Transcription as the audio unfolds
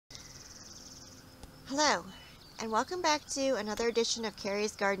Hello, and welcome back to another edition of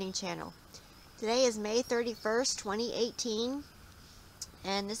Carrie's Gardening Channel. Today is May 31st, 2018,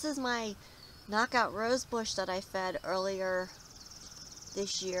 and this is my knockout rose bush that I fed earlier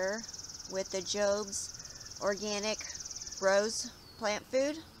this year with the Job's organic rose plant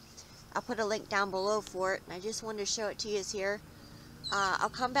food. I'll put a link down below for it, and I just wanted to show it to you here. I'll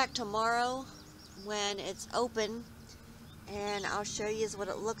come back tomorrow when it's open, and I'll show you what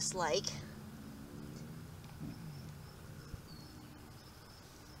it looks like.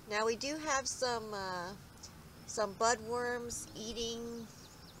 Now we do have some budworms eating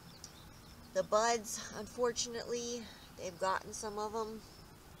the buds. Unfortunately, they've gotten some of them.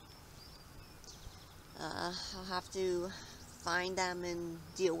 I'll have to find them and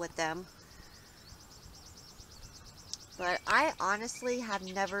deal with them. But I honestly have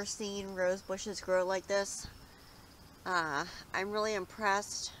never seen rose bushes grow like this. I'm really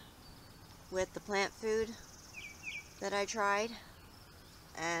impressed with the plant food that I tried.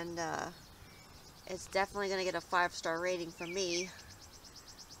 And it's definitely going to get a 5-star rating from me.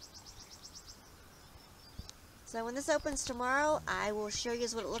 So when this opens tomorrow, I will show you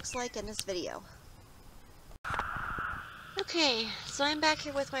what it looks like in this video. Okay, so I'm back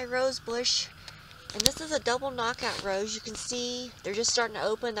here with my rose bush, and this is a double knockout rose. You can see they're just starting to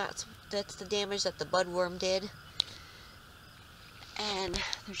open. That's the damage that the budworm did. And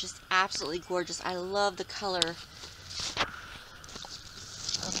they're just absolutely gorgeous. I love the color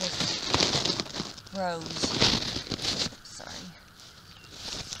of this rose. Sorry.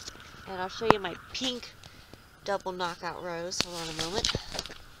 And I'll show you my pink double knockout rose. Hold on a moment.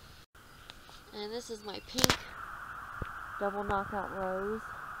 And this is my pink double knockout rose.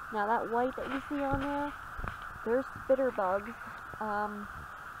 Now that white that you see on there, they're spitter bugs.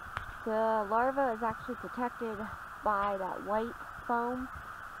 The larva is actually protected by that white foam.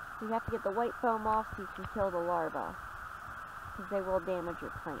 You have to get the white foam off so you can kill the larva, because they will damage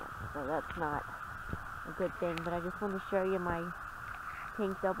your plants. So that's not a good thing. But I just want to show you my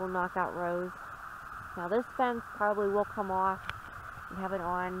pink double knockout rose. Now this fence probably will come off and have it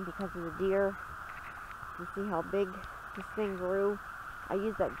on because of the deer. You see how big this thing grew. I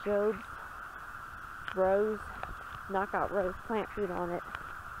used that Job's rose knockout rose plant food on it,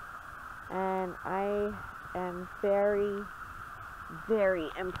 and I am very, very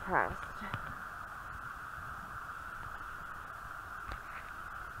impressed.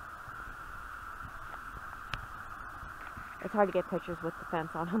 It's hard to get pictures with the fence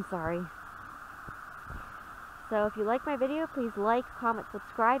on, I'm sorry. So if you like my video, please like, comment,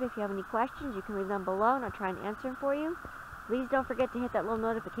 subscribe. If you have any questions, you can leave them below and I'll try and answer them for you. Please don't forget to hit that little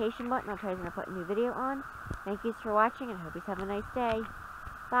notification button. I'll try to put a new video on. Thank you for watching, and I hope you have a nice day.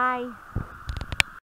 Bye.